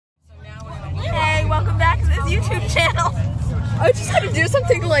YouTube channel. I just had to do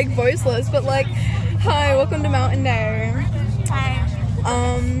something like voiceless, but like, hi, welcome to Mountain Day. Hi.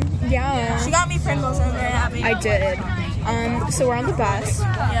 Yeah. She got me Pringles and I'm very happy. I did. So we're on the bus,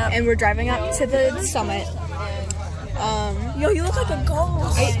 and we're driving up to the summit. Yo, you look like a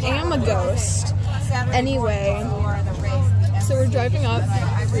ghost. I am a ghost. Anyway, so we're driving up.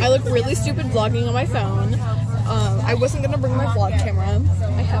 I look really stupid vlogging on my phone. I wasn't gonna bring my vlog camera.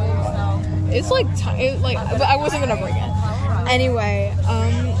 I have. It's like, but I wasn't gonna bring it. Anyway,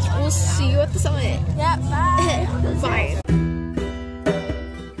 we'll see you at the summit. Yeah, bye. Bye.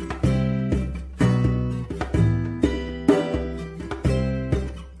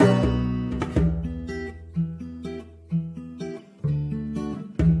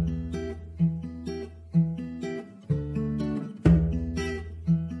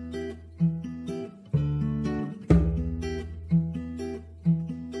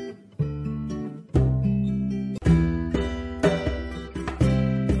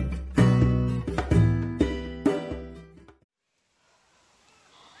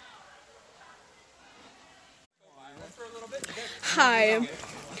 Hi,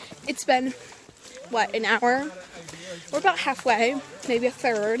 it's been, what, an hour? We're about halfway, maybe a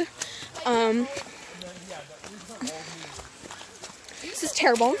third. This is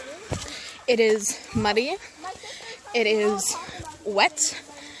terrible. It is muddy. It is wet.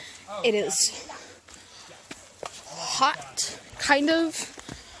 It is hot, kind of.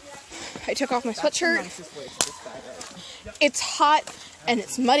 I took off my sweatshirt. It's hot, and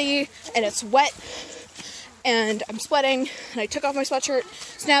it's muddy, and it's wet. And I'm sweating, and I took off my sweatshirt,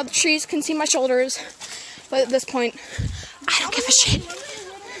 so now the trees can see my shoulders, but at this point, I don't give a shit.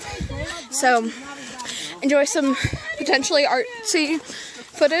 So, enjoy some potentially artsy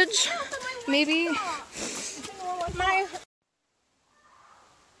footage, maybe.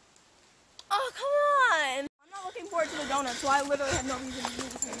 Oh, come on! I'm not looking forward to the donut, so I literally have no reason to do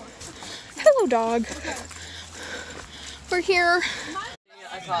this anymore. Hello, dog. We're here.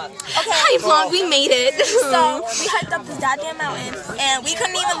 Okay. Hi, vlog, we made it. So, we hiked up this goddamn mountain, and we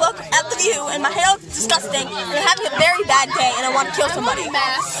couldn't even look at the view, and my hair looks disgusting, and I'm having a very bad day, and I want to kill somebody.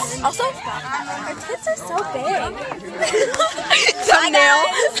 Also, our tits are so big. Thumbnail.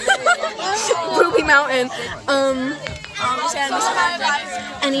 Poopy mountain.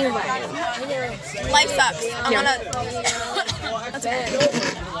 Anyway. Life sucks. I'm gonna... That's okay.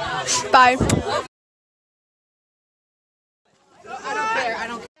 Bye. I don't care. I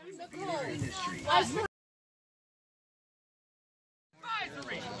don't care.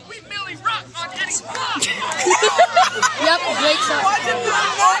 We Millie rock on any block. Yep, great stuff.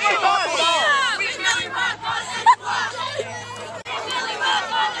 We Millie rock on any block.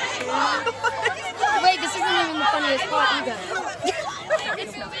 Wait, this isn't even the funniest part either.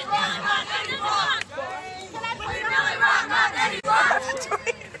 It's Millie rock on any block. We Millie rock on any block.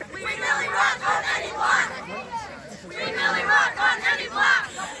 We Millie rock on any block. We Millie rock on any block.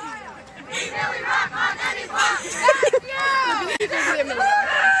 We Millie rock on any block.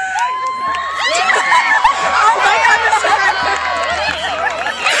 Oh my God, this is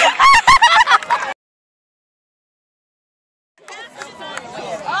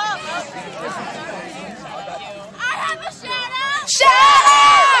I have a shout out! Shout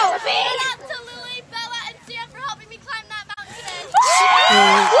out! Shout out to Lily, Bella, and Sam for helping me climb that mountain today.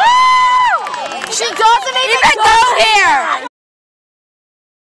 She doesn't even go here!